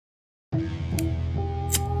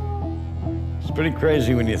It's pretty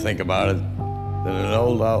crazy when you think about it, that an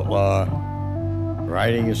old outlaw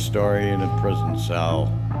writing a story in a prison cell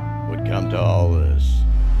would come to all this.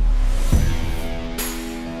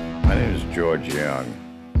 My name is George Jung,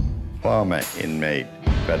 former inmate,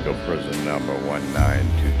 federal prison number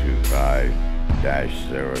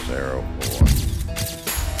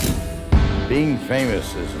 19225-004. Being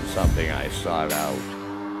famous isn't something I sought out.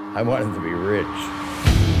 I wanted to be rich.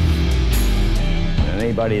 And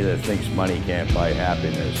anybody that thinks money can't buy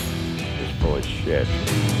happiness is full of shit.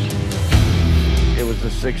 It was the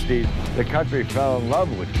 60s. The country fell in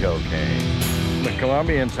love with cocaine. The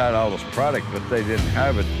Colombians had all this product, but they didn't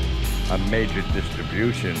have it on major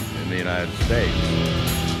distribution in the United States.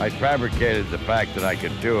 I fabricated the fact that I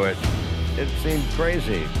could do it. It seemed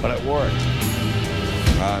crazy, but it worked.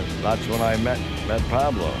 That's when I met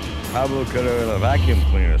Pablo. Pablo could have been a vacuum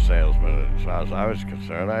cleaner salesman as far as I was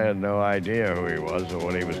concerned. I had no idea who he was or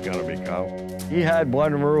what he was going to become. He had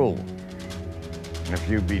one rule. If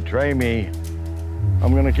you betray me,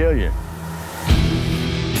 I'm going to kill you.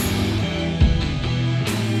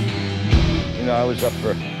 You know, I was up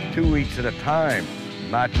for 2 weeks at a time,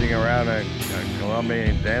 marching around a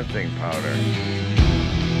Colombian dancing powder.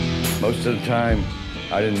 Most of the time,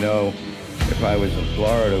 I didn't know if I was in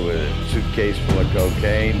Florida with a suitcase full of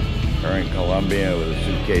cocaine or in Colombia with a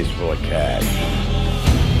suitcase full of cash.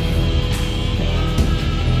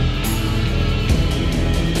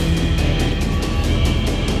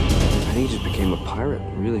 I think he just became a pirate,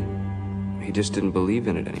 really. He just didn't believe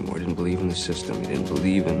in it anymore. He didn't believe in the system. He didn't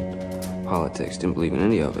believe in politics, didn't believe in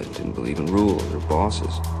any of it, didn't believe in rules or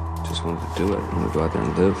bosses. Just wanted to do it, wanted to go out there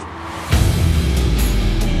and live.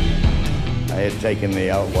 I had taken the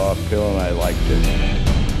outlaw pill and I liked it.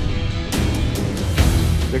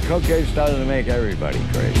 The cocaine started to make everybody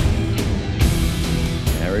crazy.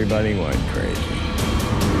 Everybody went crazy.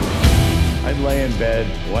 I'd lay in bed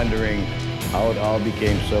wondering how it all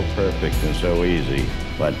became so perfect and so easy,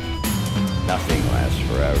 but nothing lasts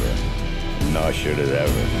forever, nor should it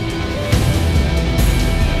ever.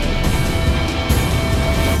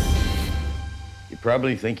 You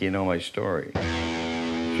probably think you know my story.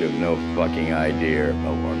 You have no fucking idea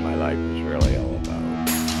about what my life was really all